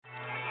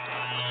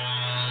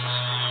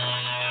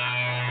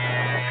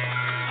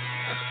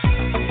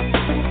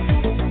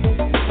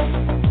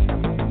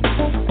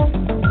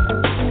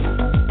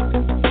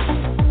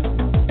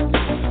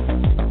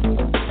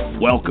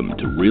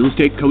Real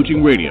Estate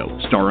Coaching Radio,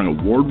 starring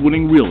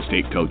award-winning real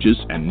estate coaches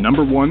and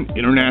 #1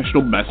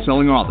 international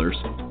best-selling authors,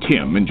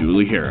 Tim and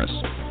Julie Harris.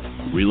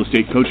 Real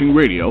Estate Coaching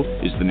Radio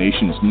is the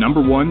nation's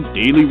 #1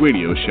 daily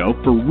radio show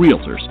for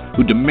realtors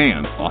who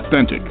demand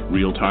authentic,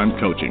 real-time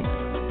coaching.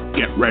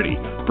 Get ready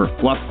for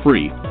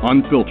fluff-free,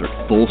 unfiltered,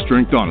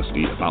 full-strength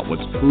honesty about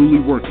what's truly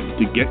working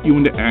to get you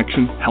into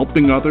action,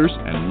 helping others,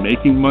 and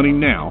making money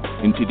now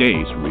in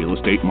today's real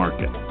estate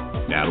market.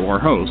 Now to our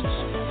hosts,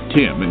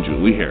 Tim and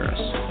Julie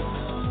Harris.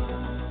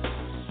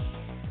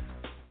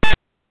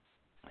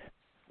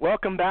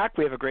 Welcome back.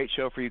 We have a great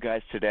show for you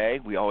guys today.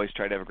 We always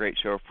try to have a great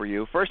show for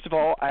you. First of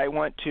all, I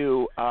want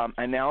to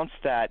announce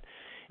that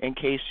in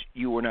case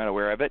you were not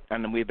aware of it,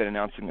 and we've been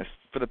announcing this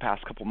for the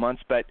past couple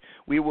months, but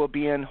we will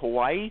be in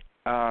Hawaii,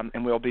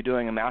 and we'll be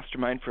doing a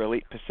mastermind for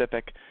Elite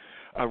Pacific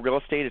Real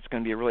Estate. It's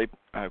going to be a really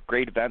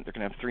great event. They're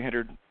going to have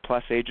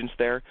 300-plus agents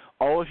there.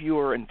 All of you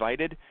are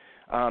invited.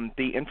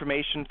 The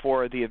information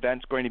for the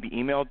event is going to be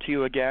emailed to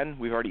you again.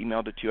 We've already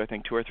emailed it to you, I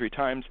think, 2 or 3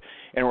 times.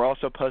 And we're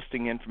also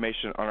posting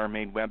information on our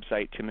main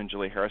website,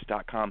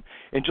 timandjulieharris.com.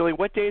 And, Julie,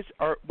 what day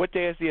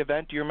is the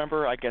event? Do you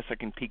remember? I guess I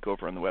can peek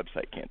over on the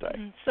website, can't I?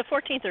 It's the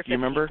 14th or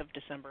 15th of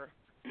December.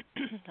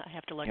 I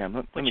have to look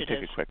let me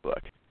take a quick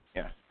look.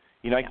 Yeah.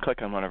 I can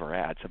click on one of our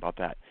ads. How about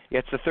that? Yeah,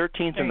 it's the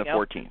 13th and the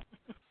 14th.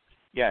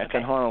 Yeah, it's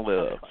in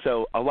Honolulu.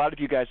 So a lot of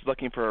you guys are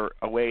looking for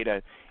a way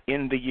to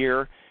end the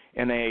year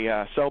in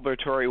a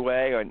celebratory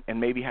way, and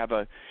maybe have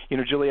a,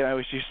 Julie and I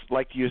always just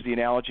like to use the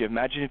analogy of,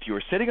 imagine if you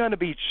were sitting on a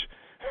beach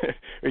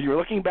or you were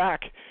looking back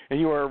and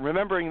you were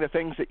remembering the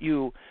things that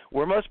you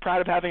were most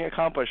proud of having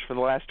accomplished for the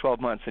last 12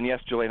 months. And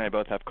yes, Julie and I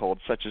both have colds,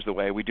 such is the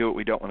way. We do what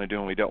we don't want to do,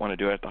 and we don't want to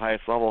do it at the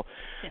highest level.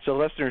 Yes. So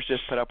listeners,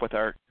 just put up with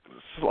our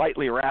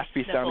slightly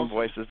raspy sounding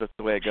voices. That's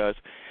the way it goes.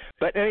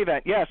 But in any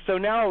event, yes, so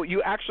now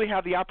you actually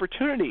have the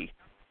opportunity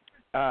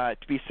to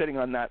be sitting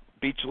on that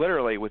beach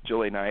literally with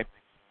Julie and I,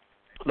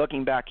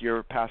 looking back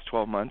your past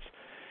 12 months,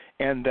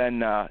 and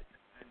then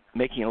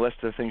making a list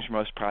of the things you're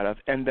most proud of,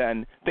 and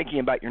then thinking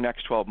about your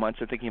next 12 months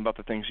and thinking about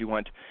the things you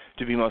want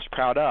to be most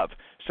proud of.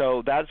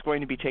 So that's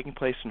going to be taking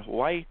place in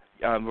Hawaii.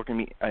 We're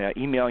going to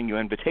be emailing you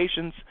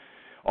invitations,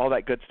 all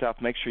that good stuff.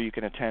 Make sure you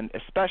can attend,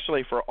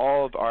 especially for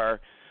all of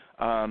our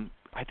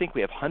I think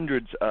we have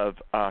hundreds of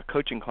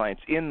coaching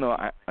clients in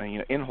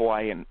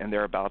Hawaii and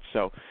thereabouts.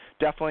 So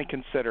definitely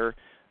consider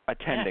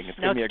attending. Yes, it's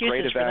going to be a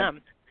great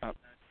event.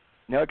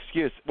 No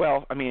excuse.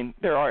 Well,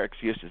 there are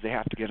excuses. They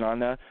have to get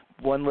on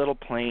one little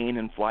plane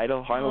and fly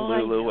to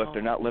Honolulu if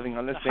they're not living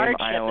on the same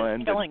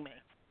island. Is killing me.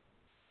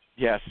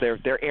 Yes,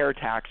 they're air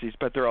taxis,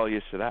 but they're all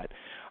used to that.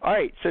 All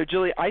right, so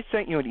Julie, I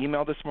sent you an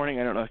email this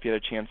morning. I don't know if you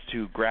had a chance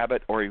to grab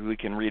it or we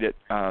can read it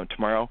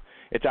tomorrow.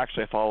 It's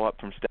actually a follow-up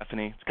from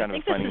Stephanie. It's kind of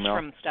a fun email.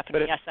 I think this is from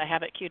Stephanie. Yes, I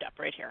have it queued up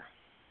right here.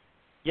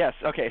 Yes.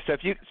 Okay.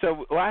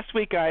 So last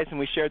week, guys, and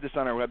we shared this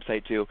on our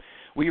website too.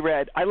 We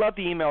read. I love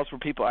the emails where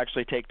people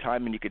actually take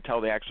time, and you could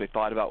tell they actually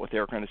thought about what they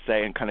were going to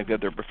say and kind of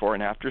give their before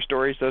and after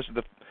stories. Those are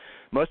the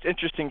most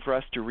interesting for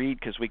us to read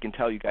because we can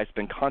tell you guys have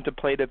been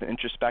contemplative and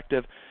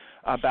introspective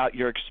about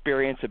your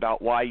experience,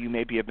 about why you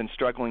maybe have been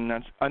struggling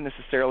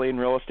unnecessarily in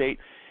real estate.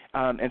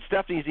 And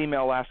Stephanie's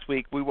email last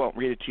week, we won't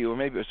read it to you, or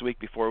maybe it was the week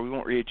before. We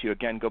won't read it to you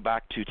again. Go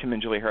back to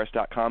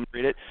timandjulieharris.com and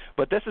read it.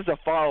 But this is a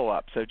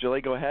follow-up. So,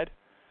 Julie, go ahead.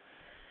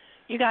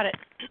 You got it.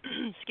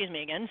 Excuse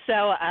me again.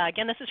 So,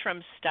 again, this is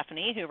from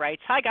Stephanie, who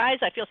writes, "Hi, guys.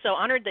 I feel so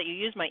honored that you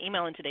used my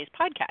email in today's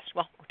podcast."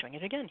 Well, we're doing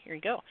it again. Here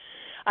you go.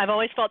 "I've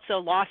always felt so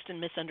lost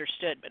and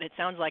misunderstood, but it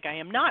sounds like I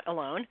am not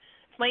alone.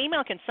 If my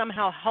email can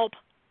somehow help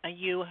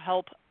you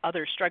help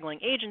other struggling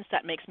agents,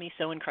 that makes me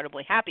so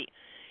incredibly happy.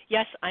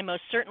 Yes, I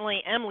most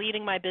certainly am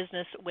leading my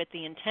business with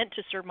the intent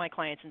to serve my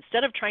clients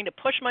instead of trying to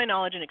push my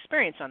knowledge and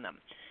experience on them.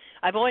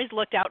 I've always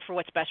looked out for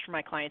what's best for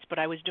my clients, but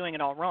I was doing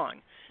it all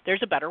wrong.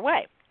 There's a better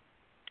way.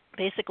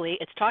 Basically,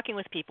 it's talking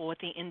with people with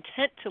the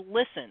intent to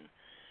listen,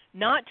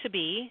 not to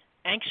be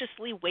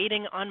anxiously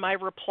waiting on my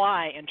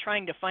reply and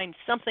trying to find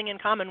something in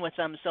common with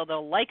them so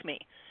they'll like me.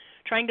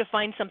 Trying to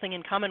find something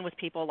in common with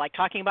people, like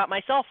talking about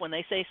myself when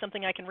they say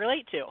something I can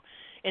relate to,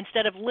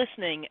 instead of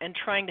listening and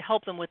trying to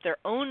help them with their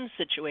own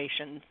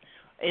situation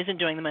isn't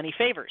doing them any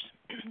favors."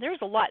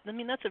 There's a lot.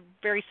 That's a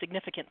very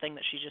significant thing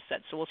that she just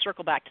said, so we'll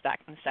circle back to that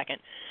in a second.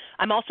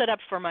 "I'm all set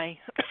up for my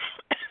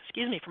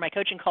for my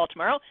coaching call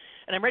tomorrow,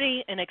 and I'm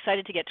ready and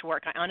excited to get to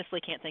work. I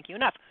honestly can't thank you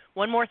enough.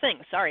 One more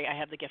thing. Sorry, I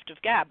have the gift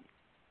of gab.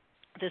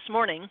 This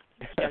morning,"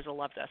 you guys will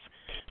love this,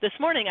 "this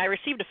morning I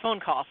received a phone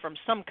call from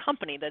some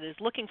company that is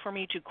looking for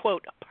me to,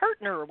 quote,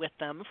 partner with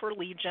them for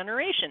lead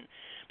generation.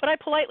 But I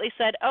politely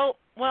said, oh,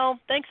 well,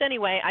 thanks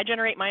anyway. I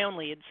generate my own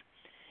leads."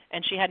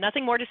 And she had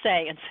nothing more to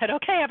say and said,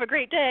 "Okay, have a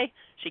great day."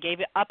 She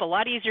gave it up a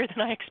lot easier than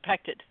I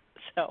expected.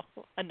 So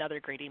another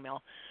great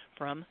email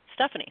from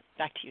Stephanie.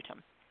 Back to you,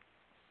 Tim.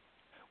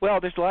 Well,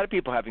 there's a lot of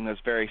people having those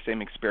very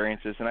same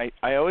experiences, and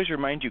I always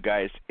remind you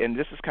guys, and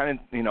this is kind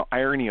of,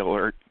 irony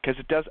alert, because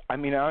it does,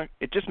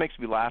 it just makes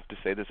me laugh to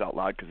say this out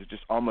loud because it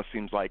just almost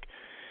seems like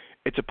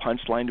it's a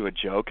punchline to a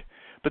joke.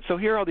 But so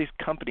here are all these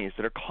companies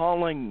that are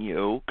calling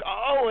you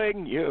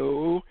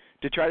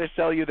to try to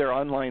sell you their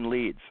online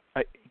leads.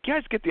 You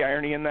guys get the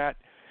irony in that?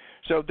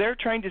 So they're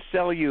trying to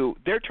sell you.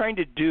 They're trying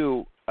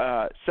to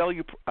sell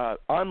you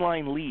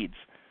online leads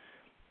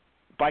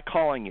by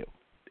calling you.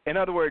 In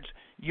other words,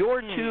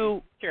 you're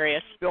too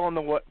curious. Fill in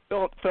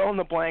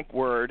the blank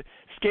word.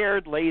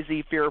 Scared,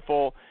 lazy,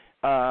 fearful.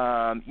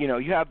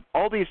 You have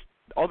all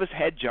this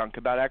head junk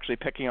about actually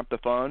picking up the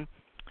phone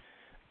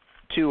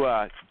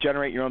to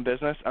generate your own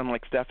business,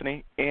 unlike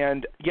Stephanie.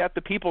 And yet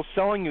the people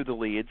selling you the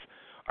leads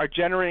are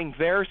generating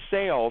their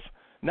sales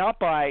not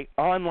by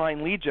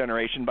online lead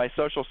generation, by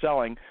social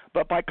selling,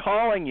 but by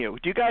calling you.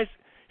 Do you guys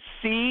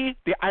see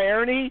the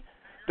irony?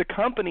 The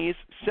companies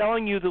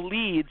selling you the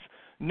leads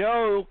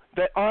know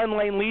that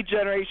online lead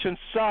generation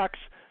sucks,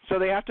 so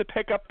they have to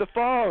pick up the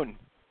phone.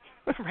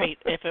 Right.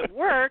 If it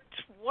worked,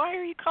 why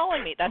are you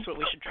calling me? That's what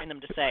we should train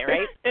them to say,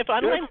 right? If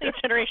online lead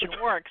generation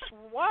works,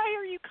 why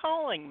are you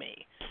calling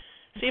me?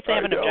 See if they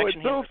have an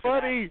objection. It's so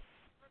funny.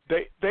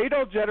 They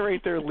don't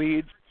generate their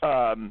leads.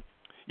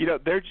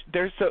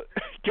 They're so.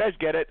 You guys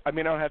get it? I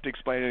mean, I don't have to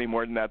explain any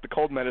more than that. The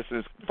cold medicine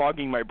is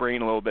fogging my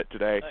brain a little bit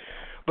today,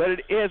 but it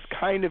is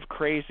kind of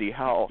crazy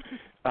how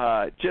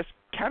just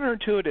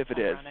counterintuitive it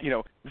is.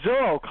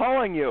 Zillow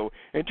calling you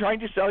and trying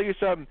to sell you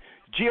some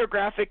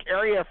geographic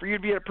area for you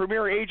to be a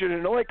premier agent,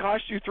 and it only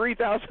costs you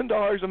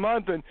 $3,000 a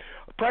month, and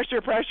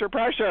pressure,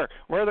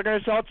 where they're going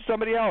to sell it to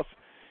somebody else.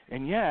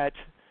 And yet,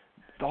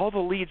 all the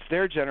leads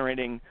they're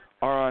generating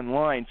are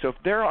online. So if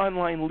their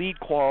online lead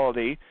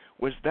quality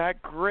was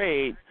that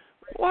great,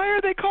 why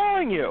are they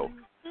calling you?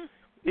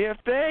 If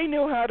they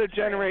knew how to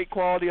generate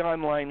quality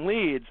online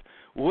leads,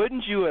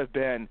 wouldn't you have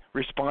been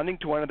responding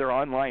to one of their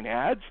online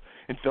ads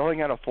and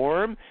filling out a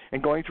form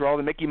and going through all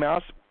the Mickey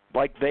Mouse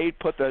like they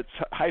put the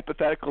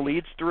hypothetical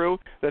leads through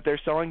that they're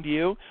selling to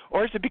you?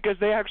 Or is it because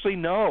they actually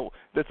know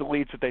that the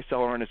leads that they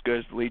sell aren't as good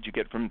as the leads you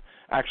get from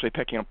actually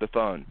picking up the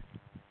phone?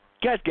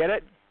 You guys get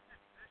it?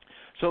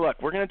 So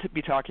look, we're going to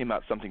be talking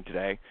about something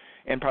today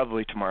and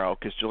probably tomorrow,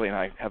 because Julie and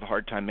I have a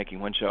hard time making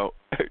one show,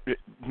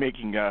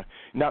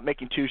 not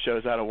making two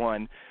shows out of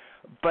one.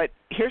 But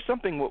here's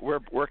something what we're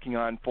working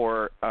on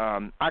for.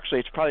 Actually,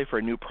 it's probably for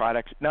a new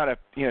product, not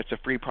it's a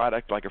free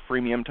product like a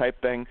freemium type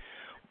thing,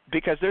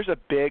 because there's a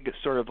big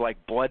sort of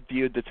like blood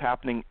feud that's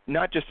happening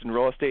not just in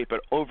real estate but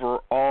over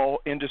all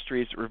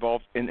industries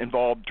that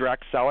involve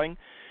direct selling.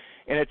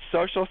 And it's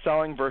social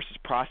selling versus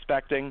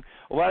prospecting.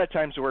 A lot of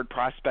times the word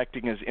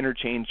prospecting is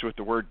interchanged with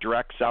the word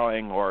direct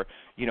selling or,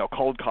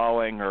 cold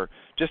calling or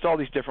just all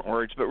these different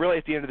words. But really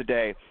at the end of the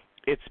day,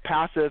 it's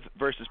passive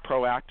versus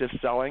proactive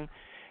selling.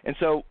 And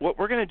so what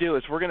we're going to do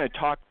is we're going to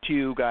talk to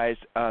you guys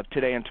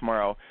today and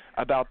tomorrow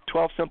about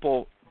 12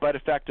 simple but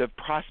effective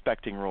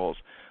prospecting rules.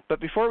 But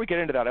before we get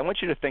into that, I want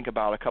you to think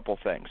about a couple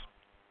things.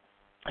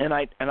 And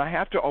I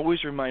have to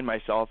always remind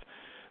myself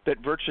that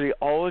virtually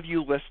all of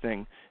you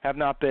listening have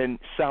not been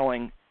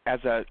selling as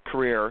a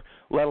career,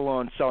 let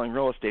alone selling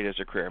real estate as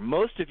a career.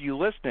 Most of you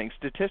listening,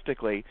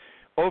 statistically,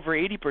 over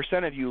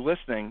 80% of you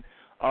listening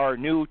are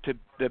new to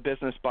the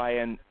business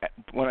when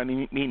I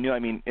mean new, I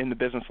mean in the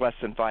business less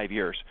than 5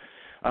 years.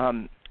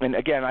 And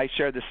again, I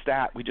shared this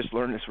stat. We just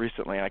learned this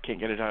recently, and I can't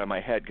get it out of my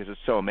head because it's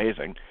so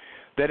amazing,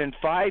 that in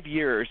 5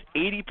 years,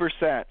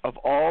 80% of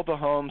all the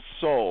homes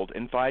sold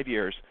in 5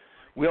 years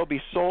will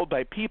be sold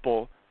by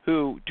people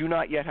who do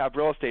not yet have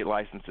real estate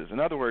licenses. In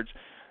other words,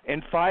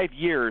 in 5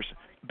 years,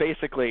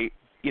 basically,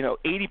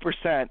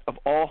 80% of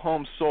all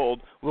homes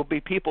sold will be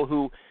people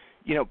who,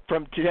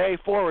 from today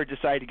forward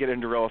decide to get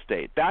into real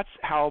estate. That's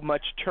how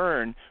much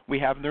churn we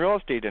have in the real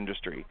estate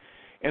industry.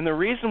 And the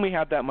reason we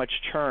have that much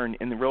churn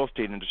in the real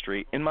estate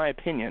industry, in my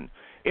opinion,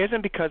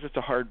 isn't because it's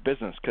a hard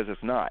business, because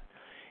it's not.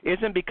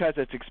 Isn't because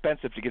it's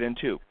expensive to get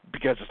into,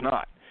 because it's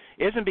not.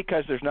 Isn't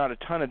because there's not a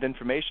ton of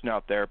information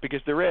out there, because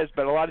there is,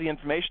 but a lot of the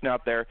information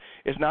out there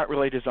is not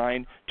really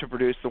designed to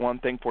produce the one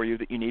thing for you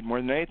that you need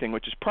more than anything,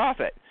 which is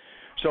profit.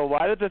 So a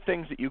lot of the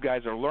things that you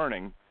guys are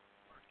learning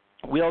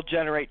will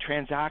generate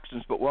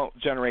transactions but won't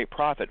generate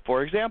profit.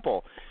 For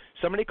example,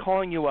 somebody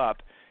calling you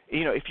up,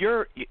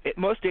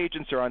 most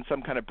agents are on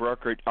some kind of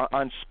broker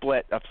on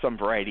split of some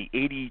variety,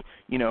 80-20,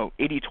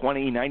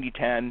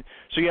 90-10,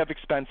 so you have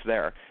expense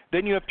there.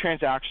 Then you have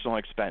transactional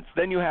expense.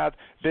 Then you have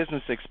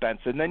business expense,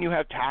 and then you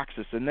have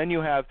taxes, and then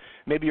you have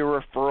maybe a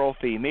referral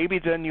fee. Maybe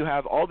then you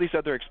have all these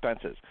other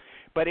expenses.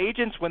 But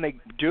agents, when they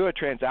do a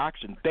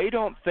transaction, they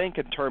don't think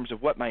in terms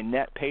of what my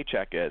net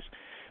paycheck is.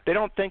 They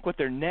don't think what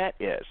their net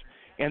is.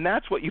 And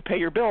that's what you pay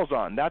your bills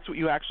on. That's what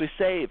you actually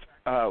save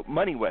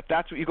money with.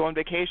 That's what you go on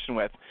vacation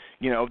with.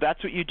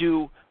 That's what you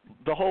do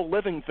the whole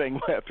living thing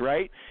with,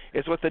 right?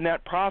 Is with the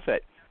net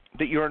profit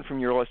that you earn from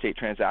your real estate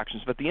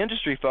transactions. But the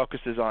industry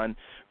focuses on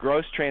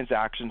gross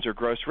transactions or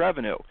gross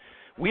revenue.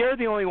 We are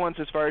the only ones,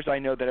 as far as I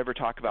know, that ever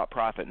talk about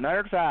profit. Matter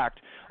of fact,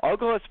 I'll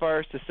go as far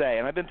as to say,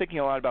 and I've been thinking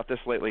a lot about this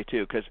lately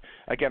too, because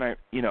again, I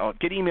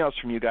get emails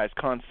from you guys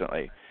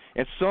constantly,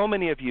 and so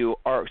many of you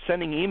are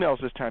sending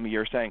emails this time of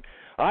year saying,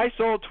 I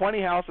sold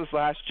 20 houses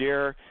last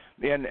year,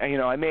 and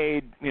I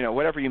made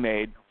whatever you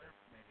made,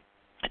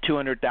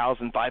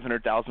 200,000,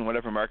 500,000,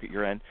 whatever market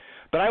you're in,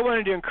 but I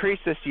wanted to increase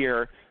this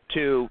year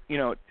to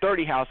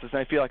 30 houses and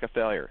I feel like a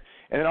failure.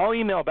 And then I'll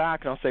email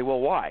back and I'll say, well,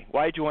 why?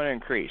 Why did you want to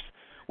increase?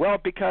 Well,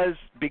 because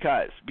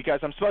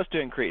I'm supposed to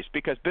increase,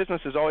 because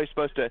business is always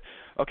supposed to.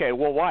 Okay,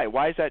 well, why?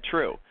 Why is that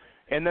true?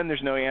 And then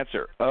there's no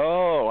answer.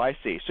 Oh, I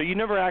see. So you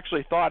never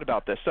actually thought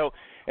about this. So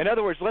in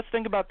other words, let's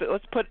think about that.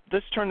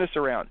 Let's turn this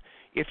around.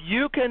 If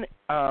you can,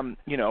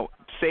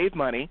 save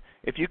money,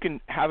 if you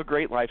can have a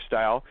great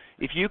lifestyle,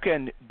 if you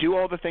can do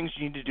all the things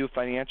you need to do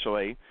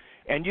financially,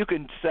 and you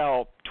can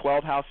sell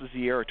 12 houses a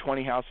year or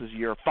 20 houses a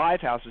year or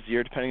 5 houses a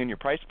year, depending on your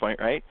price point,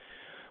 right?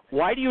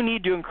 Why do you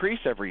need to increase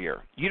every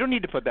year? You don't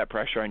need to put that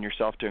pressure on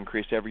yourself to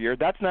increase every year.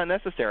 That's not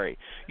necessary.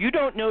 You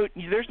don't know.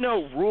 There's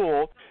no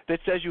rule that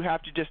says you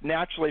have to just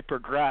naturally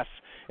progress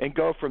and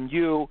go from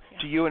you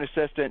to you and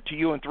assistant to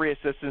you and 3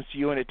 assistants to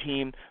you and a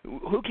team.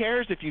 Who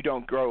cares if you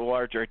don't grow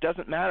larger? It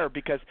doesn't matter,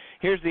 because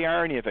here's the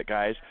irony of it,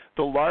 guys.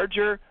 The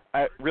larger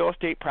a real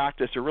estate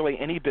practice or really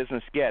any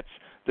business gets,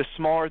 the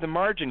smaller the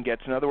margin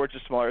gets. In other words, the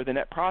smaller the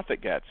net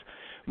profit gets.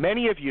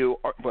 Many of you,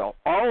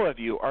 all of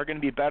you, are going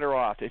to be better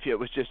off if it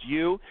was just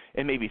you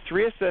and maybe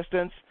 3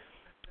 assistants,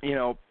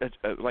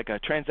 like a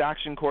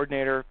transaction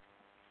coordinator,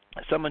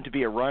 someone to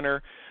be a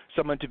runner,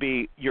 someone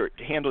to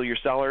handle your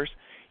sellers.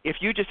 If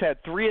you just had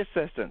 3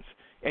 assistants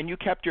and you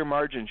kept your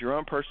margins, your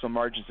own personal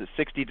margins, at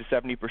 60 to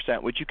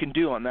 70%, which you can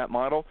do on that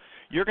model,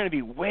 you're going to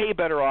be way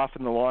better off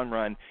in the long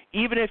run,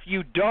 even if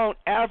you don't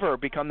ever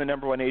become the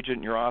number 1 agent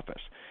in your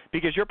office,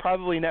 because your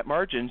probably net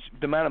margins,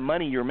 the amount of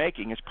money you're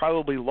making, is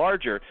probably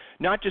larger,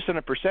 not just on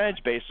a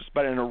percentage basis,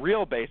 but on a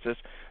real basis,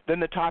 than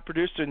the top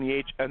producer in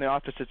the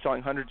office that's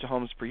selling hundreds of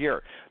homes per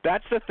year.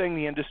 That's the thing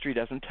the industry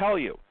doesn't tell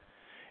you,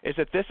 is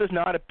that this is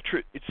not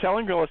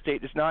selling real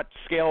estate is not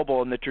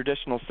scalable in the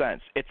traditional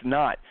sense. It's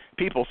not.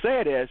 People say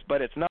it is,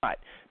 but it's not,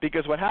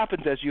 because what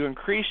happens as you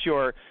increase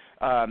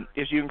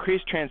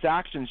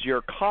transactions,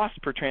 your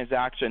cost per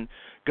transaction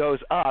goes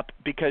up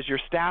because your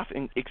staff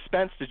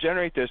expense to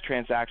generate those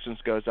transactions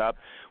goes up,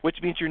 which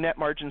means your net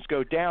margins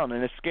go down.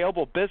 In a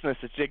scalable business,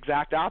 it's the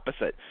exact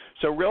opposite.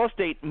 So real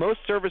estate, most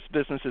service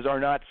businesses are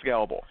not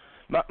scalable.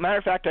 Matter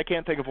of fact, I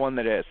can't think of one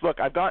that is.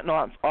 Look, I've gotten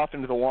off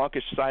into the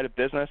wonkish side of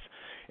business,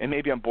 and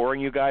maybe I'm boring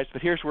you guys,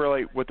 but here's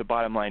really what the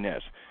bottom line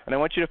is. And I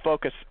want you to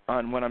focus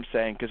on what I'm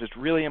saying, because it's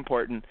really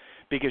important,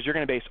 because you're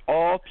going to base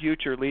all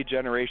future lead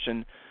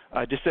generation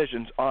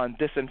decisions on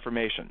this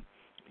information.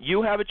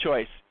 You have a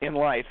choice in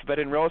life, but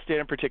in real estate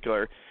in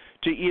particular,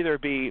 to either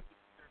be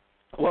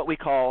what we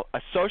call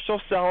a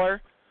social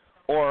seller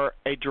or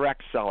a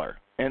direct seller.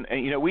 And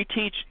we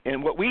teach,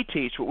 and what we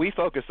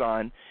focus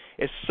on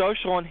is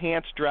social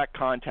enhanced direct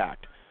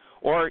contact,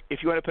 or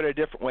if you want to put it a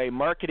different way,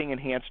 marketing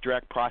enhanced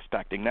direct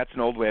prospecting. That's an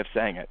old way of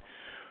saying it.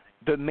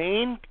 The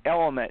main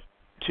element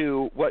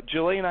to what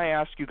Julie and I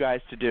ask you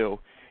guys to do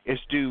is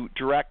do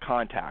direct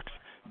contacts.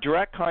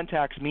 Direct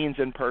contacts means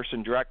in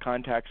person. Direct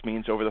contacts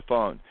means over the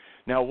phone.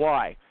 Now,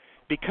 why?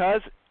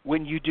 Because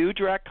when you do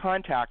direct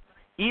contact,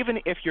 even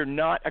if you're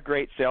not a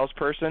great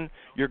salesperson,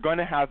 you're going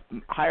to have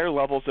higher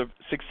levels of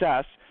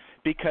success,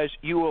 because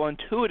you will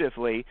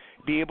intuitively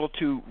be able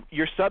to,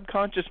 your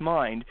subconscious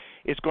mind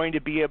is going to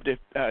be able to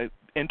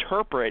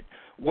interpret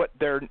what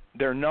their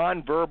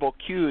nonverbal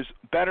cues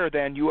better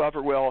than you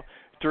ever will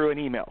through an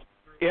email.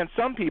 And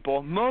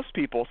most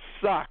people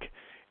suck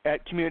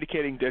at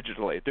communicating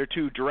digitally. They're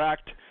too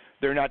direct.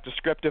 They're not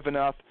descriptive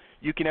enough.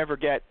 You can never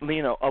get,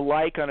 a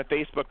like on a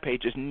Facebook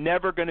page is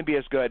never going to be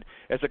as good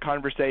as a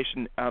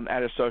conversation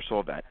at a social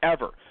event,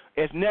 ever.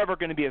 It's never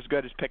going to be as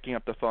good as picking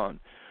up the phone.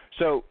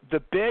 So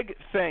the big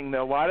thing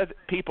that a lot of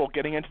people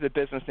getting into the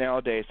business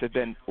nowadays have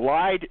been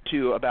lied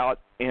to about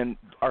and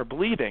are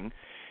believing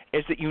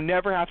is that you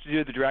never have to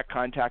do the direct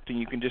contacting.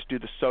 You can just do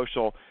the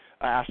social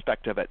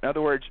aspect of it. In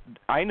other words,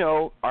 I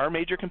know our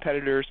major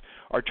competitors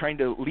are trying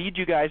to lead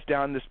you guys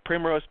down this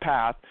primrose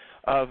path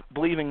of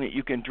believing that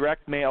you can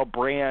direct mail,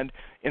 brand,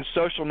 and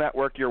social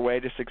network your way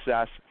to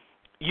success.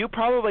 You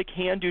probably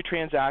can do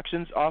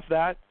transactions off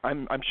that.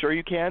 I'm sure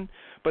you can,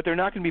 but they're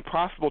not going to be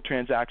profitable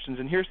transactions,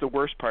 and here's the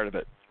worst part of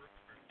it.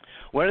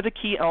 One of the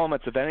key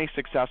elements of any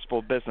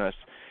successful business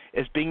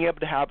is being able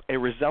to have a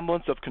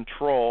resemblance of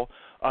control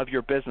of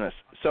your business.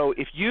 So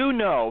if you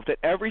know that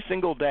every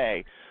single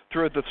day,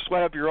 through the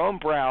sweat of your own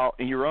brow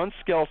and your own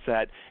skill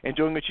set and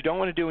doing what you don't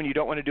want to do and you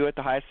don't want to do at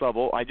the highest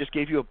level, I just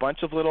gave you a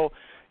bunch of little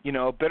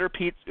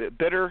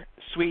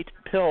bitter-sweet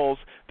pills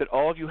that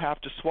all of you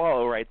have to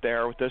swallow right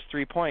there with those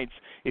 3 points.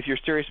 If you're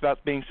serious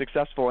about being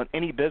successful in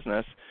any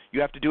business, you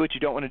have to do what you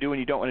don't want to do and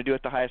you don't want to do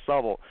at the highest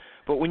level.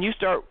 But when you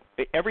start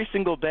every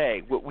single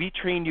day, what we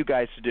train you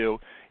guys to do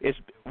is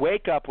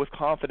wake up with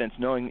confidence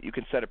knowing that you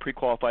can set a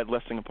pre-qualified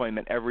listing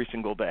appointment every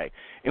single day.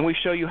 And we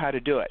show you how to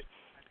do it.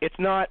 It's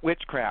not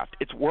witchcraft.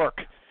 It's work.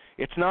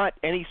 It's not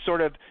any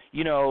sort of,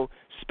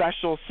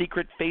 special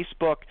secret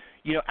Facebook,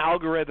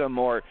 algorithm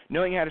or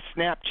knowing how to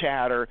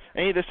Snapchat or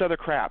any of this other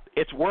crap.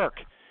 It's work.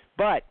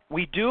 But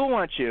we do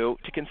want you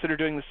to consider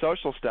doing the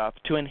social stuff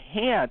to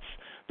enhance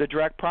the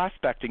direct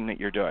prospecting that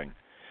you're doing.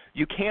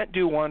 You can't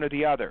do one or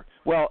the other.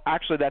 Well,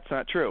 actually, that's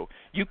not true.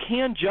 You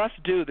can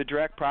just do the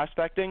direct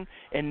prospecting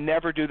and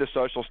never do the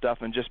social stuff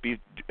and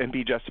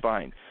be just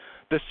fine.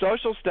 The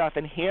social stuff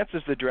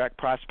enhances the direct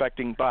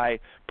prospecting by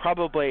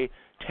probably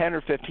 10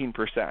 or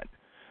 15%.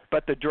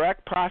 But the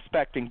direct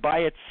prospecting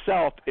by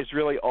itself is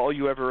really all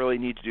you ever really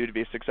need to do to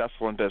be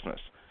successful in business.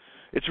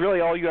 It's really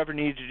all you ever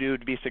need to do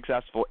to be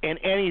successful in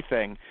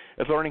anything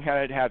is learning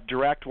how to have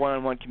direct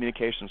one-on-one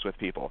communications with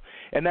people.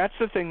 And that's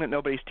the thing that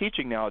nobody's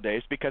teaching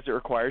nowadays because it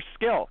requires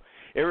skill.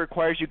 It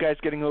requires you guys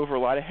getting over a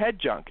lot of head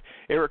junk.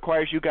 It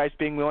requires you guys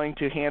being willing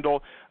to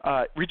handle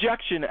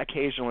rejection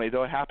occasionally,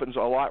 though it happens a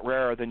lot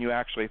rarer than you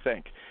actually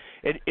think.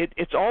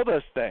 It's all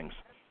those things.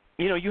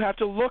 You know, you have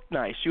to look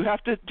nice. You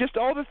have to just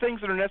all the things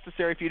that are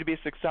necessary for you to be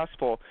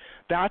successful.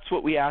 That's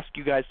what we ask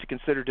you guys to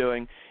consider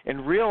doing,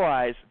 and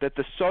realize that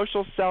the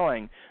social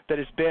selling that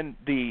has been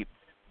the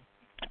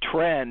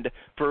trend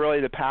for really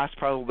the past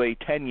probably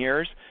 10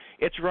 years,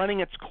 it's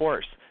running its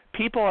course.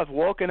 People have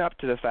woken up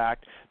to the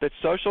fact that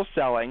social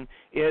selling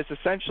is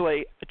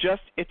essentially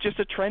just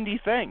a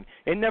trendy thing.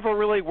 It never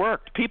really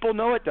worked. People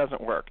know it doesn't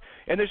work.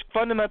 And there's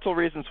fundamental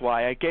reasons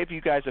why. I gave you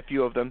guys a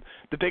few of them,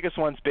 the biggest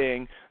ones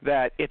being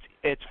that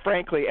it's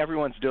frankly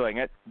everyone's doing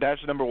it.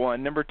 That's number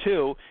one. Number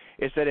two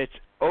is that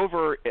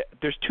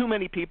there's too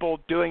many people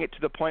doing it to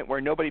the point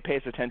where nobody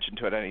pays attention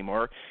to it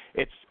anymore.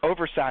 It's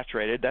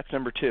oversaturated. That's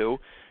number two.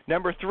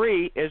 Number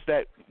three is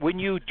that when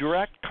you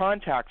direct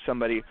contact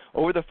somebody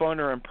over the phone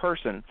or in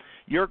person,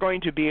 you're going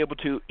to be able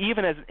to,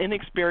 even as an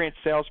inexperienced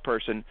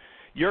salesperson,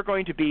 you're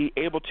going to be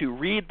able to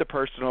read the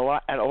person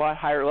at a lot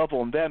higher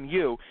level than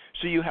you,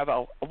 so you have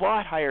a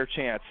lot higher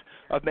chance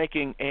of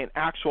making an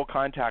actual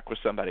contact with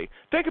somebody.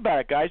 Think about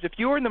it, guys. If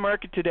you were in the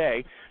market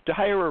today to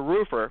hire a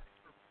roofer,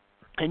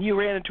 and you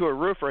ran into a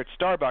roofer at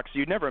Starbucks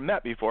you'd never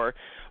met before,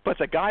 but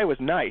the guy was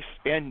nice,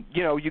 and,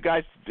 you know, you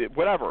guys,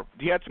 whatever,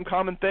 you had some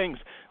common things.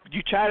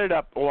 You chatted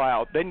up a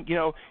while. Then, you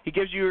know, he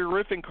gives you your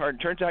roofing card,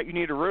 and turns out you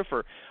need a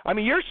roofer. I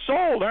mean, you're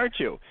sold, aren't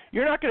you?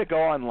 You're not going to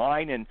go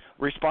online and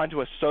respond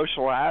to a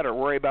social ad or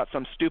worry about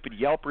some stupid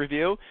Yelp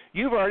review.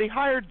 You've already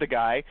hired the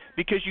guy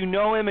because you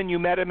know him and you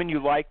met him and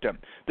you liked him.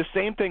 The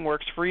same thing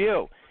works for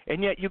you.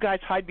 And yet you guys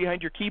hide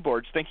behind your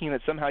keyboards thinking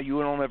that somehow you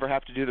will never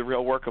have to do the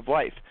real work of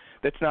life.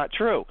 That's not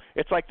true.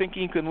 It's like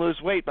thinking you can lose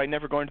weight by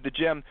never going to the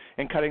gym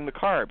and cutting the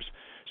carbs.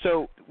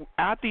 So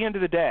at the end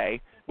of the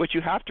day, what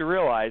you have to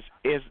realize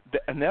is,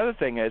 another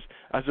thing is,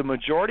 as a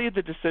majority of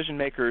the decision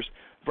makers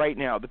right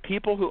now, the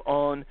people who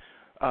own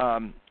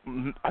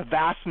a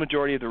vast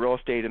majority of the real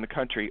estate in the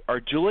country are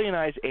Julie and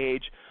I's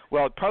age,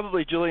 well,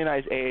 probably Julie and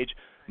I's age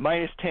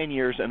minus 10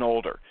 years and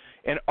older.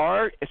 And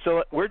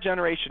so we're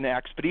Generation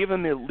X, but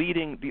even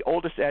the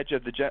oldest edge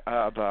of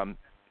the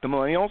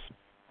millennials,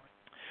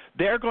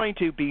 they're going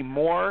to be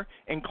more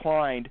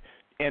inclined,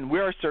 and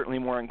we're certainly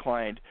more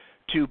inclined,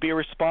 to be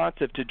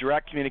responsive to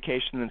direct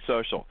communication than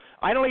social.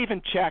 I don't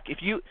even check.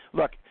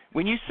 Look,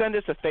 when you send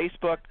us a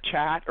Facebook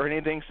chat or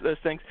anything, those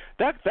things,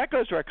 that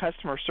goes to our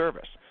customer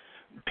service.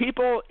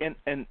 People, and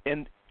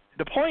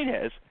the point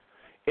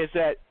is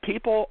that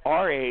people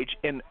our age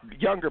and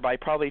younger by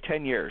probably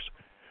 10 years,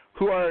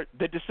 who are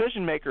the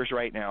decision makers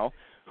right now,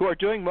 who are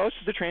doing most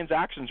of the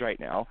transactions right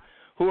now,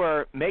 who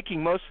are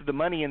making most of the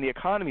money in the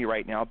economy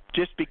right now,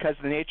 just because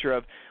of the nature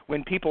of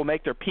when people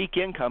make their peak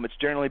income, it's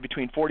generally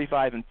between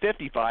 45 and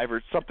 55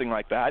 or something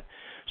like that.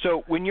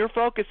 So when you're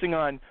focusing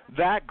on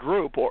that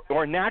group,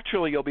 or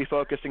naturally you'll be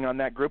focusing on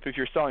that group if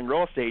you're selling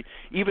real estate,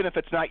 even if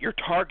it's not your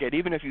target,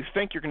 even if you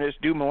think you're going to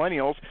just do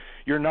millennials,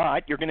 you're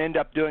not. You're going to end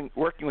up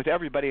working with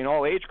everybody in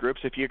all age groups.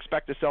 If you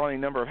expect to sell any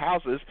number of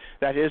houses,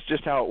 that is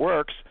just how it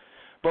works.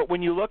 But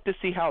when you look to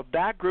see how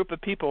that group of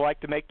people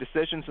like to make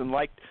decisions and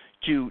like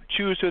to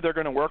choose who they're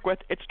going to work with,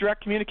 it's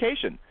direct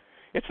communication.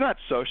 It's not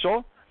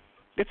social.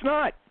 It's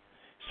not.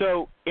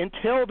 So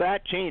until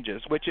that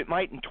changes, which it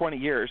might in 20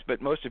 years,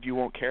 but most of you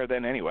won't care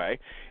then anyway,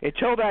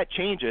 until that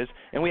changes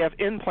and we have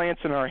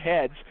implants in our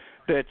heads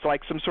that's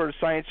like some sort of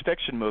science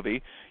fiction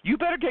movie, you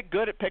better get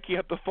good at picking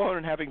up the phone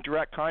and having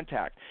direct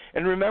contact.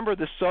 And remember,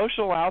 the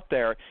social out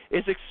there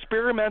is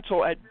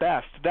experimental at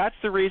best. That's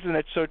the reason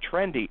it's so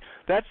trendy.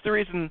 That's the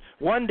reason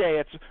one day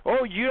it's,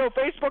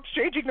 Facebook's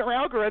changing their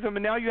algorithm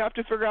and now you have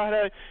to figure out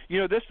how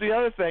to, this, the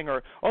other thing.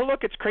 Or,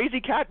 look, it's crazy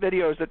cat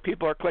videos that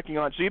people are clicking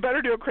on, so you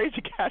better do a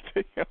crazy cat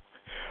video.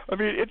 I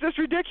mean, it's just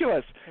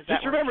ridiculous.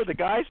 Just remember, the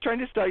guys trying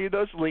to sell you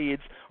those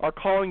leads are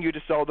calling you to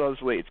sell those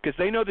leads because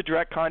they know the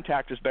direct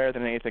contact is better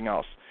than anything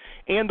else.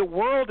 And the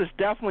world is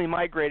definitely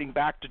migrating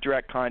back to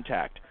direct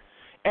contact.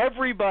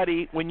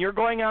 Everybody, when you're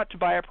going out to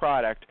buy a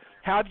product,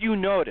 have you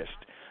noticed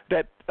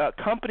that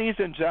companies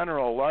in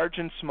general, large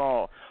and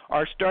small,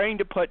 are starting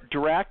to put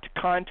direct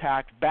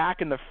contact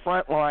back in the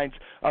front lines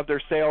of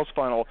their sales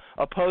funnel,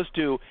 opposed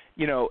to,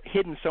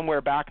 hidden somewhere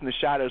back in the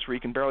shadows where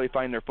you can barely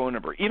find their phone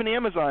number. Even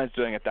Amazon is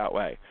doing it that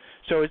way.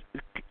 So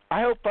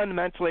I hope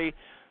fundamentally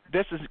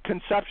this is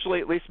conceptually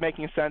at least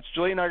making sense.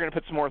 Julie and I are going to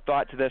put some more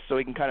thought to this so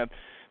we can kind of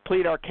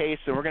plead our case,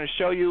 and we're going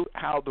to show you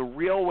how the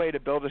real way to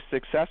build a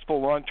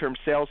successful long-term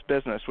sales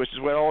business, which is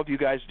what all of you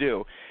guys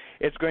do,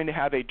 It's going to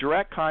have a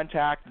direct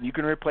contact, and you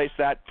can replace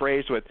that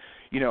phrase with,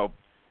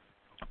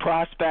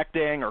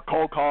 prospecting or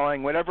cold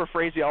calling, whatever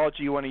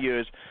phraseology you want to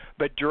use.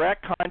 But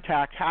direct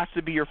contact has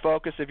to be your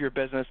focus of your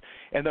business,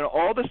 and then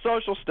all the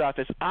social stuff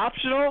is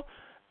optional.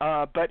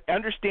 But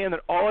understand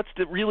that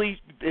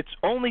its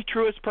only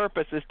truest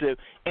purpose is to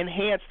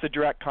enhance the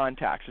direct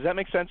contacts. Does that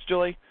make sense,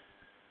 Julie?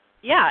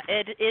 Yeah,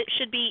 it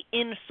should be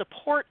in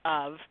support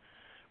of,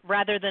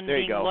 rather than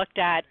being looked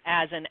at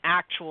as an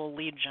actual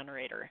lead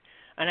generator.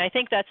 And I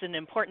think that's an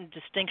important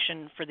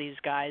distinction for these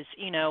guys.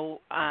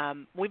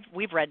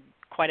 We've read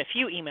quite a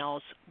few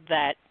emails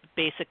that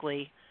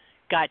basically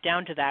got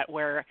down to that,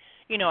 where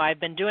I've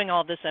been doing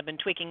all this, I've been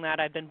tweaking that,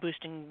 I've been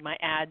boosting my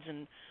ads,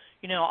 and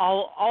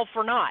all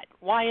for naught.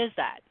 Why is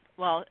that?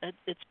 Well,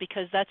 it's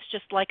because that's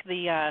just like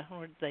they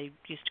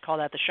used to call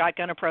that the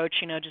shotgun approach.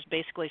 Just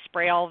basically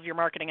spray all of your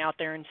marketing out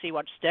there and see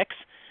what sticks.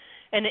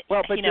 And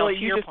but Julie,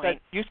 you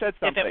said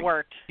something. If it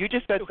worked, you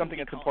just said something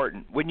that's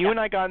important. When you and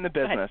I got in the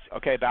business,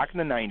 back in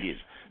the 90s,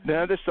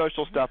 none of the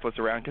social stuff was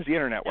around because the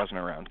internet wasn't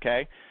around.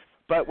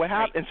 But what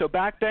happened? And so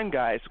back then,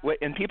 guys,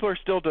 and people are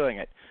still doing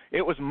it.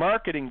 It was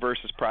marketing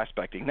versus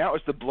prospecting. That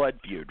was the blood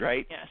feud,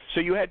 right? Yes. So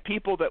you had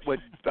people that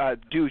would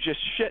do just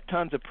shit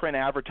tons of print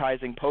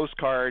advertising,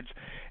 postcards,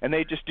 and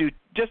they just do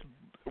just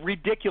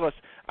ridiculous.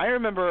 I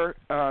remember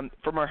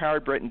from our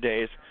Howard Britton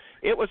days,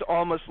 it was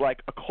almost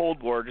like a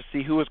Cold War to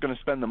see who was going to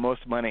spend the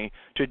most money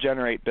to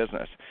generate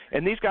business.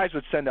 And these guys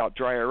would send out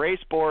dry erase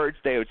boards.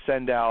 They would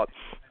send out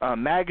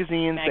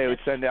magazines. They would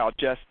send out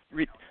just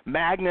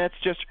magnets,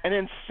 just an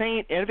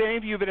insane. And if any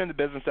of you have been in the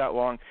business that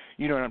long,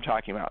 you know what I'm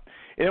talking about.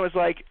 And it was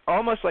like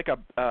almost like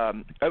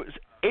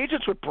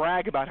agents would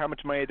brag about how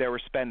much money they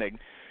were spending,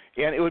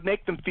 and it would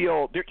make them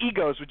feel, their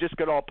egos would just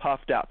get all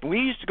puffed up. And we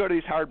used to go to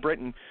these Howard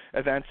Britton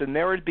events, and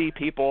there would be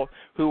people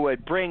who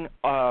would bring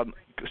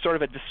sort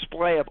of a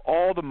display of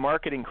all the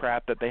marketing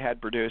crap that they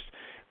had produced.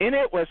 In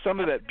it was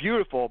some of it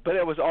beautiful, but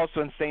it was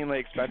also insanely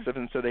expensive,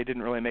 and so they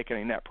didn't really make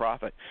any net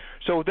profit.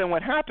 So then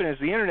what happened is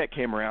the internet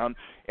came around,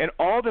 and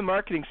all the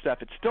marketing stuff,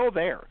 it's still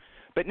there.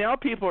 But now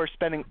people are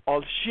spending a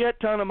shit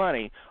ton of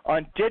money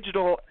on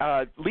digital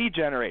lead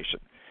generation.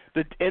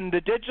 And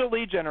the digital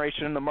lead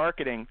generation and the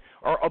marketing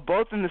are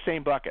both in the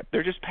same bucket.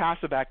 They're just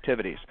passive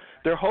activities.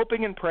 They're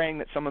hoping and praying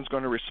that someone's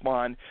going to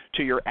respond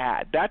to your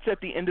ad. That's,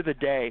 at the end of the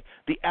day,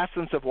 the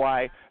essence of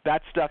why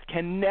that stuff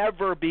can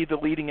never be the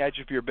leading edge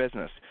of your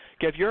business.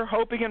 If you're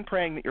hoping and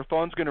praying that your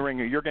phone's going to ring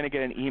or you're going to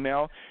get an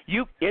email,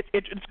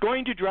 it's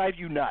going to drive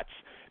you nuts,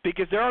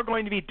 because there are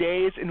going to be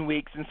days and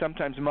weeks and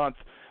sometimes months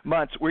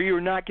where you're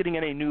not getting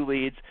any new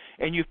leads,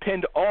 and you've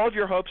pinned all of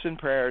your hopes and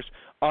prayers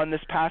on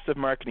this passive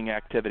marketing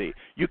activity.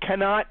 You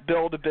cannot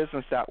build a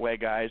business that way,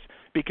 guys,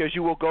 because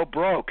you will go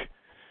broke.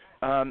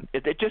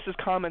 It just is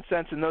common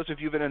sense, and those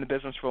of you who've been in the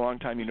business for a long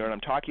time, you know what I'm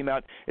talking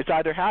about. It's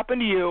either happened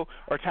to you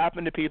or it's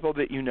happened to people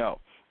that you know.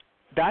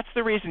 That's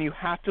the reason you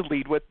have to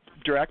lead with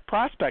direct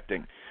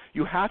prospecting.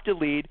 You have to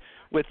lead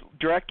with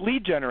direct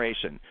lead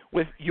generation,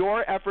 with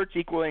your efforts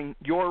equaling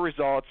your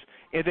results.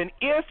 And then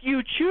if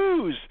you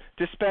choose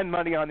to spend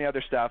money on the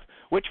other stuff,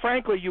 which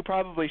frankly you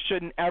probably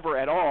shouldn't ever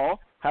at all,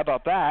 how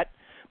about that?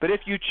 But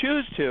if you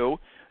choose to,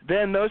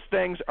 then those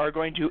things are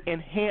going to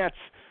enhance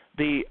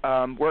the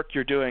work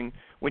you're doing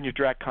when you're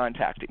direct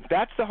contacting.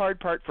 That's the hard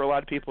part for a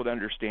lot of people to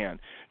understand.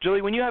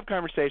 Julie, when you have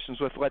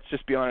conversations with, let's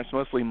just be honest,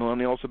 mostly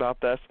millennials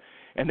about this,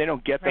 and they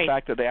don't get the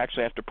fact that they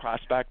actually have to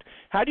prospect,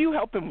 how do you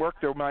help them work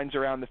their minds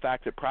around the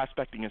fact that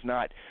prospecting is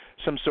not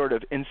some sort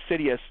of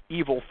insidious,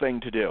 evil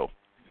thing to do?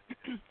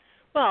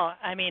 Well,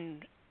 I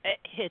mean,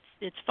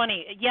 it's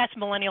funny. Yes,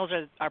 millennials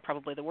are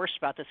probably the worst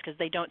about this, because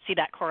they don't see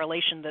that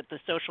correlation that the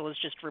social has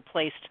just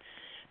replaced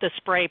the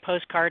spray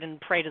postcard and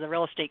pray to the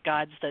real estate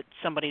gods that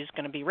somebody's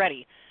going to be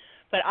ready.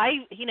 But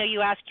you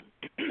asked,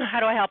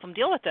 how do I help them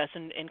deal with this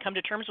and come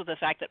to terms with the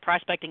fact that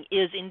prospecting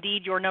is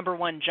indeed your number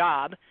one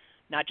job,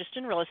 not just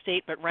in real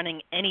estate, but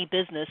running any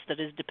business that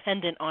is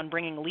dependent on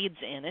bringing leads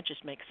in. It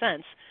just makes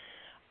sense.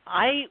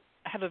 I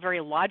have a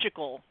very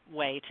logical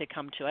way to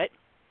come to it,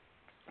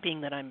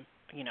 being that I'm,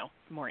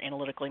 more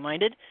analytically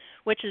minded,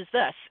 which is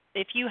this.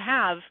 If you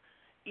have,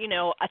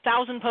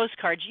 1,000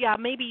 postcards,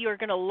 maybe you're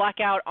going to luck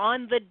out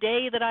on the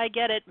day that I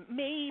get it.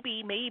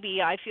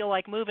 Maybe I feel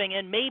like moving,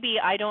 and maybe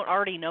I don't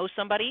already know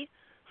somebody.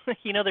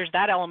 There's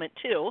that element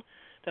too,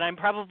 that I'm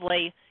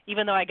probably,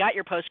 even though I got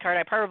your postcard,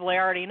 I probably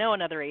already know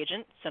another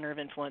agent, center of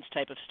influence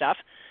type of stuff.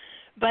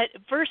 But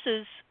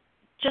versus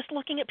just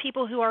looking at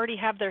people who already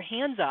have their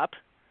hands up,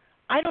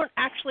 I don't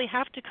actually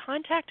have to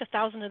contact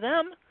 1,000 of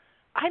them.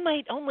 I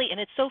might only, and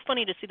it's so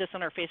funny to see this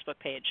on our Facebook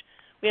page.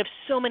 We have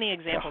so many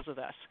examples of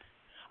this.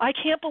 I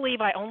can't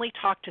believe I only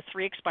talked to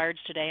 3 expireds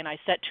today, and I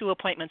set 2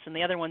 appointments, and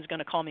the other one's going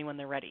to call me when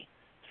they're ready.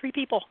 3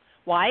 people.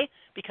 Why?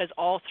 Because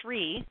all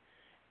 3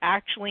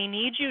 actually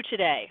need you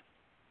today.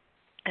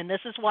 And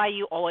this is why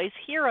you always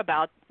hear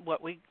about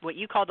what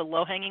you call the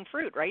low-hanging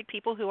fruit, right?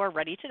 People who are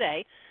ready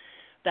today.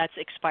 That's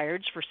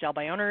expireds for sale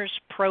by owners,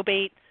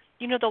 probate,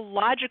 the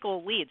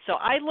logical leads. So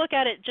I look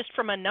at it just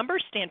from a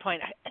numbers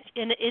standpoint,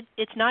 and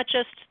it's not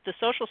just the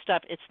social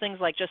stuff. It's things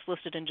like just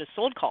listed and just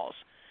sold calls.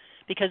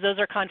 because those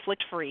are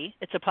conflict-free.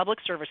 It's a public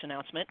service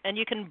announcement, and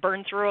you can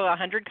burn through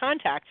 100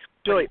 contacts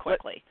pretty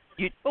quickly.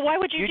 But why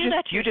would you do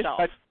that to yourself?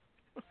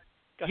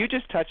 You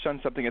just touched on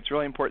something that's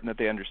really important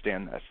that they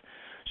understand this.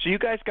 So you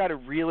guys got to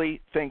really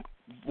think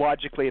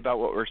logically about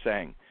what we're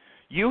saying.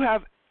 You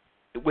have,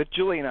 with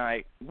Julie and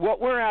I,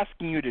 what we're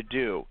asking you to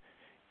do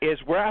is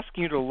we're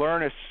asking you to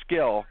learn a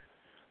skill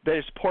that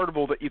is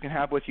portable that you can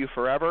have with you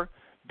forever,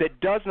 that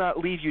does not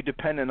leave you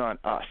dependent on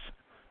us,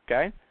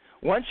 okay?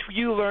 Once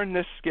you learn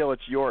this skill,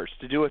 it's yours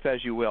to do with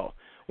as you will.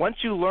 Once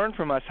you learn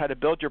from us how to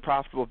build your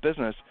profitable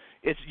business,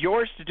 it's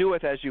yours to do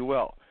with as you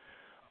will.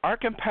 Our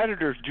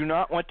competitors do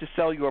not want to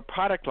sell you a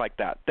product like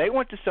that. They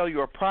want to sell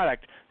you a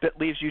product that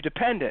leaves you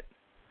dependent.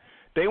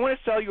 They want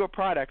to sell you a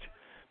product.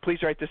 Please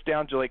write this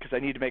down, Julie, because I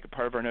need to make it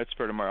part of our notes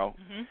for tomorrow.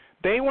 Mm-hmm.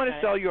 They want to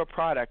sell you a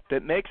product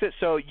that makes it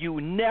so you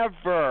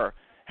never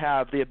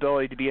have the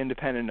ability to be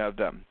independent of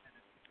them.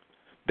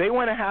 They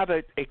want to have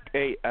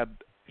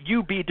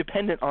you be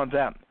dependent on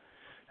them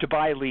to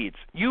buy leads.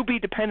 You be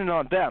dependent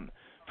on them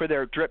for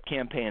their drip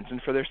campaigns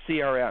and for their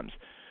CRMs.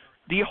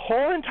 The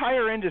whole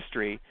entire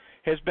industry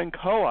has been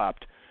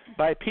co-opted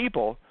by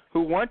people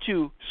who want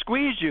to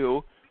squeeze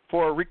you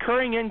for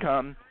recurring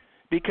income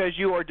because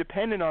you are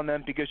dependent on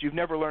them because you've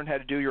never learned how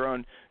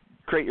to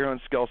create your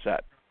own skill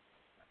set.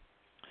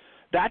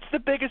 That's the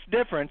biggest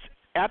difference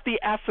at the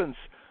essence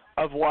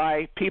of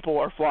why people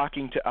are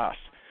flocking to us,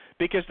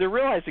 because they're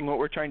realizing what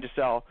we're trying to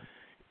sell.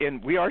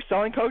 And we are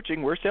selling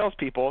coaching. We're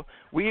salespeople.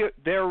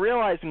 They're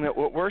realizing that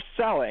what we're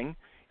selling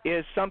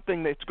is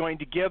something that's going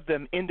to give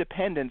them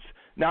independence,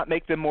 not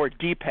make them more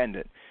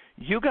dependent.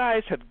 You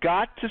guys have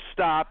got to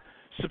stop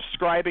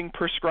subscribing,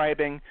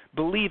 prescribing,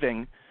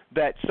 believing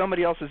that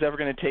somebody else is ever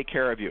going to take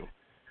care of you.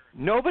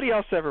 Nobody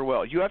else ever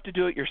will. You have to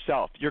do it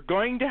yourself. You're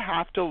going to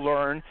have to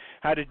learn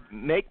how to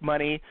make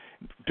money,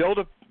 build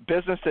a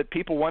business that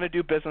people want to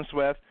do business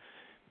with.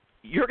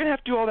 You're going to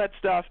have to do all that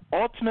stuff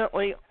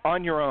ultimately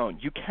on your own.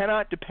 You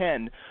cannot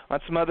depend on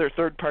some other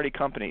third-party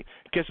company,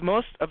 because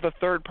most of the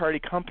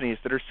third-party companies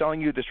that are selling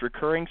you this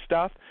recurring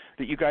stuff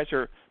that you guys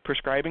are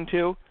prescribing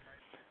to,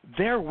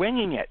 they're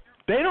winging it.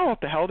 They don't know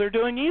what the hell they're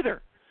doing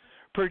either.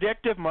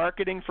 Predictive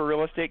marketing for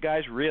real estate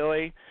guys,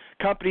 really?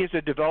 Companies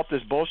that develop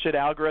this bullshit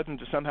algorithm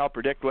to somehow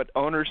predict what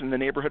owners in the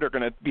neighborhood are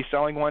going to be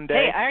selling one day?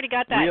 Hey, I already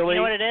got that. Really? You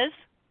know what it is?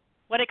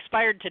 What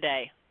expired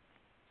today?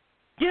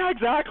 Yeah,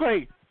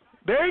 exactly.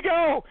 There you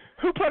go.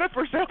 Who put a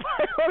for sale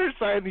by owner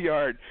sign in the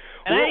yard?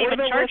 And I didn't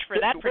even charge for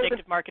that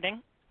predictive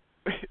marketing.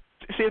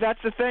 See, that's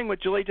the thing,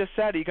 what Julie just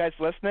said. Are you guys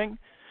listening?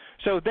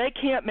 So they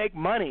can't make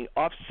money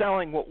off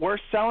selling what we're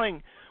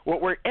selling,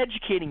 what we're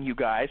educating you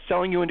guys,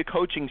 selling you into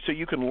coaching so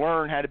you can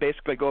learn how to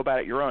basically go about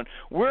it your own.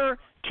 We're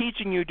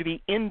teaching you to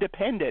be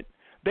independent.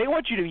 They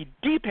want you to be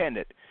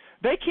dependent.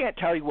 They can't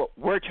tell you what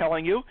we're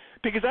telling you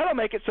because that'll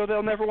make it so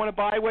they'll never want to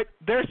buy what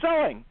they're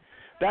selling.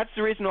 That's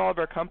the reason all of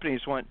our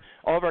competitors want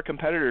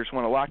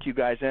to lock you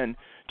guys in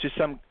to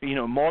some,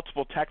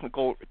 multiple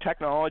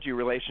technology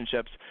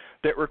relationships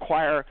that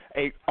require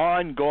a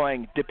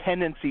ongoing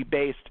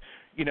dependency-based,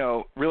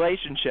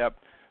 relationship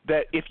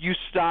that if you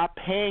stop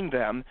paying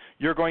them,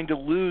 you're going to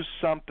lose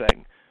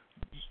something.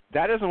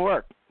 That doesn't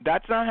work.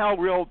 That's not how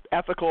real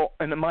ethical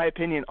and, in my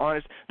opinion,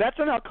 honest, that's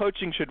not how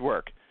coaching should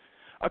work.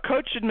 A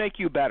coach should make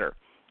you better.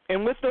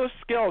 And with those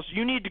skills,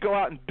 you need to go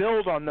out and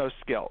build on those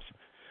skills.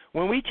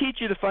 When we teach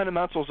you the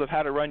fundamentals of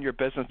how to run your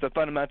business, the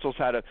fundamentals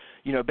how to,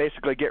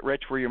 basically get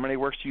rich where your money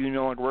works so you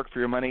no longer work for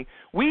your money,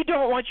 we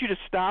don't want you to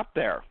stop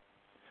there.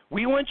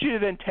 We want you to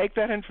then take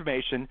that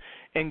information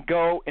and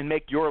go and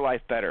make your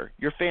life better,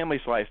 your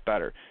family's life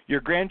better,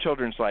 your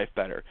grandchildren's life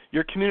better,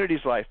 your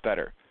community's life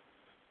better.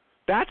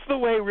 That's the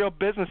way real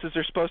businesses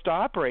are supposed to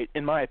operate,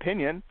 in my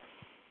opinion.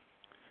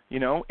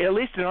 At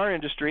least in our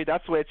industry,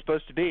 that's the way it's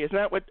supposed to be. Isn't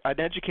that what an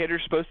educator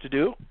is supposed to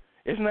do?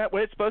 Isn't that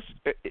what it's supposed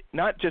to –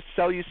 not just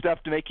sell you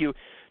stuff to make you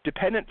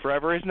dependent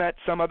forever. Isn't that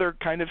some other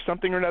kind of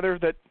something or another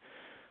that –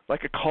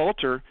 like a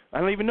cult or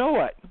I don't even know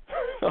what,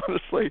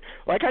 honestly.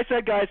 Like I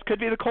said, guys, could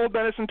be the cold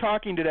medicine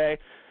talking today,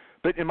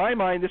 but in my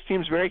mind this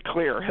seems very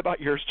clear. How about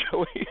yours,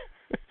 Julie?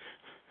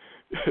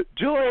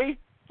 Julie?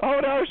 Oh,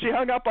 no, she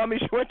hung up on me.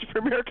 She went to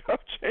Premier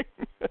Coaching.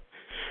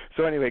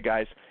 So anyway,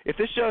 guys, if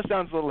this show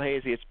sounds a little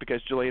hazy, it's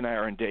because Julie and I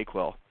are in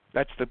Dayquil.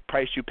 That's the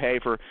price you pay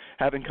for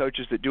having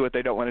coaches that do what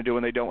they don't want to do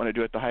when they don't want to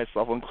do it at the highest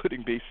level,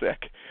 including be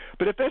sick.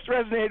 But if this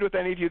resonated with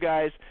any of you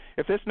guys,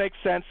 if this makes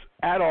sense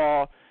at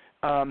all,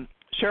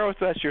 share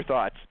with us your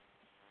thoughts.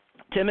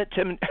 Tim at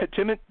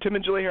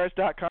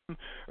timandjulieharris.com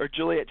or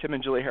Julie at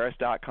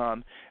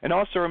timandjulieharris.com. And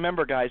also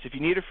remember, guys, if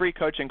you need a free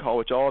coaching call,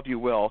 which all of you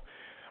will,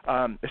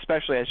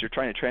 especially as you're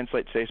trying to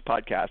translate today's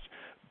podcast,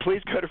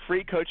 please go to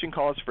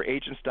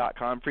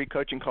freecoachingcallsforagents.com,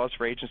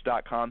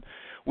 freecoachingcallsforagents.com.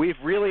 We've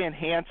really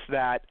enhanced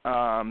that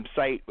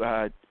site.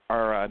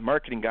 Our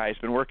marketing guy has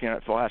been working on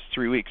it for the last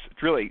 3 weeks.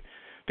 It's really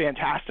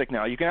fantastic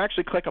now. You can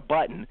actually click a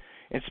button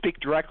and speak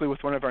directly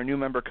with one of our new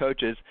member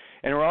coaches.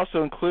 And we're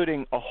also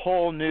including a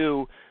whole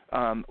new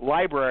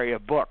library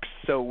of books.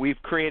 So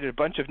we've created a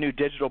bunch of new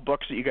digital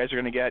books that you guys are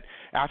going to get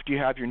after you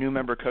have your new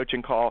member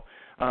coaching call.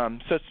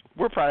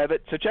 we're proud of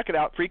it. So check it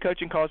out,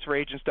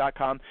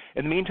 freecoachingcallsforagents.com.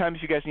 In the meantime,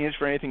 if you guys need us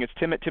for anything, it's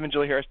Tim at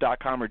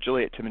timandjulieharris.com or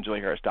Julie at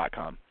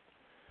timandjulieharris.com.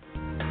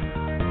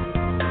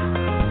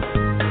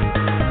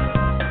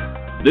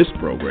 This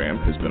program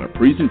has been a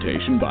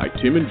presentation by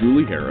Tim and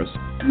Julie Harris,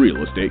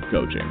 Real Estate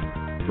Coaching.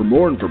 For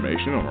more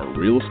information on our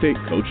real estate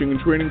coaching and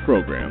training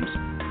programs,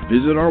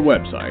 visit our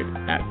website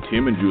at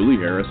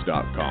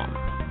timandjulieharris.com.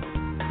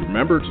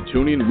 Remember to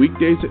tune in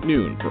weekdays at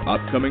noon for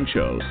upcoming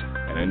shows.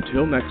 And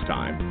until next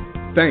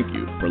time, thank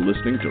you for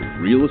listening to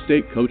Real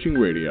Estate Coaching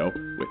Radio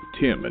with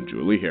Tim and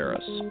Julie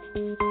Harris.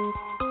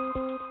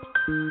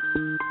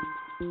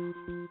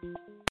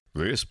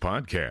 This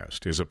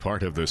podcast is a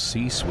part of the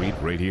C-Suite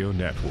Radio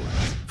Network.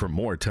 For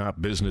more top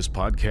business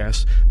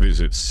podcasts,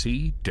 visit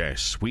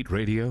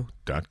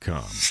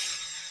c-suiteradio.com.